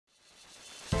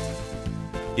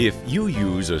If you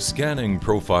use a scanning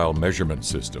profile measurement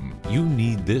system, you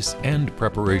need this end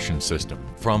preparation system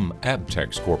from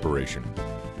Abtex Corporation.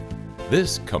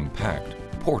 This compact,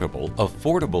 portable,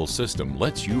 affordable system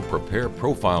lets you prepare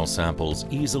profile samples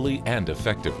easily and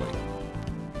effectively.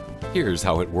 Here's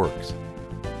how it works.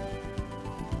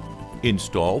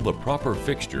 Install the proper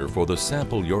fixture for the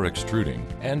sample you're extruding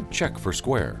and check for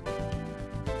square.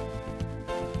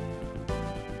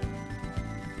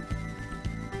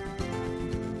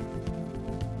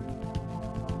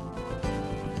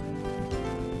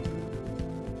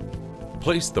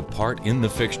 Place the part in the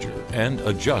fixture and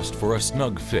adjust for a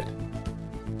snug fit.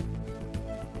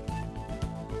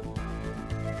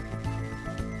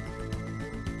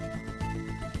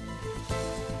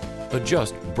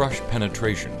 Adjust brush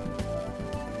penetration.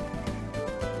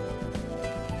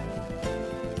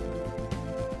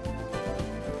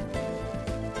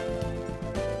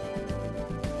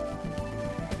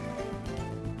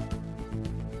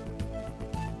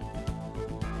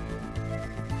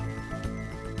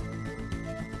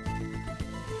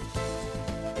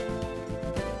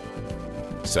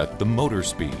 Set the motor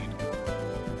speed.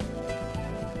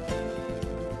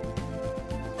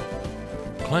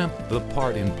 Clamp the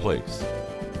part in place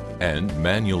and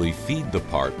manually feed the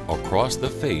part across the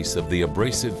face of the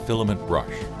abrasive filament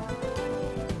brush.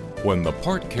 When the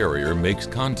part carrier makes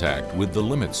contact with the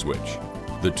limit switch,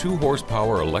 the 2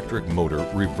 horsepower electric motor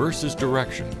reverses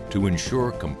direction to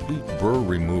ensure complete burr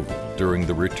removal during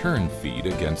the return feed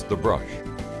against the brush.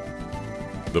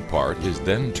 The part is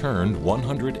then turned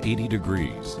 180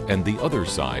 degrees and the other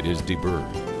side is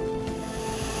deburred.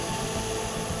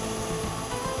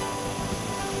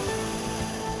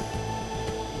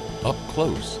 Up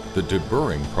close, the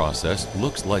deburring process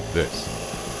looks like this.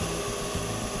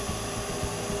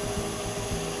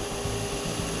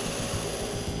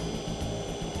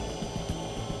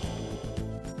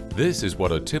 This is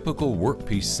what a typical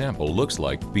workpiece sample looks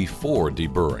like before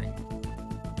deburring.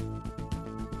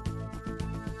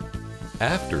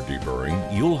 After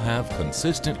deburring, you'll have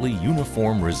consistently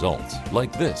uniform results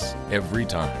like this every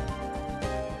time.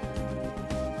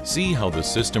 See how the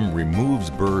system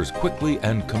removes burrs quickly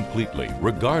and completely,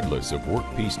 regardless of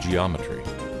workpiece geometry.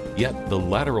 Yet the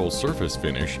lateral surface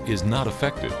finish is not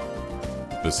affected.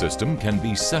 The system can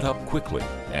be set up quickly,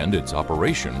 and its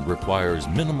operation requires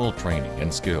minimal training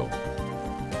and skill.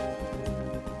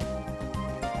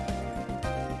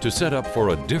 To set up for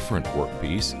a different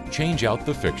workpiece, change out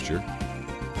the fixture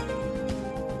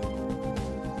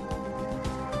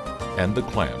and the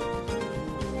clamp.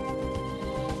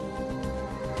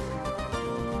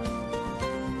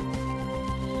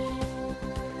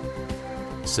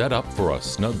 Set up for a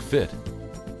snug fit,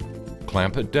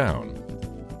 clamp it down,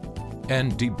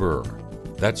 and deburr.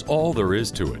 That's all there is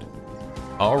to it.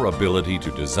 Our ability to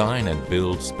design and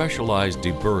build specialized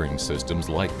deburring systems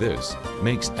like this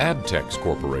makes Abtex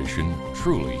Corporation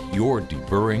truly your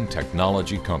deburring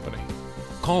technology company.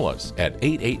 Call us at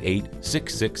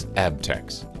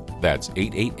 888-66-ABTEX. That's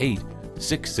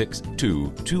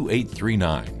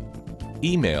 888-662-2839.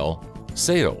 Email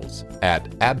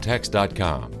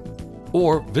sales@abtex.com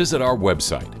or visit our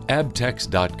website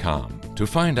abtex.com to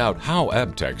find out how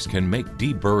Abtex can make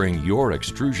deburring your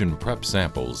extrusion prep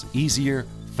samples easier,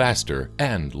 faster,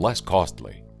 and less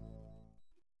costly.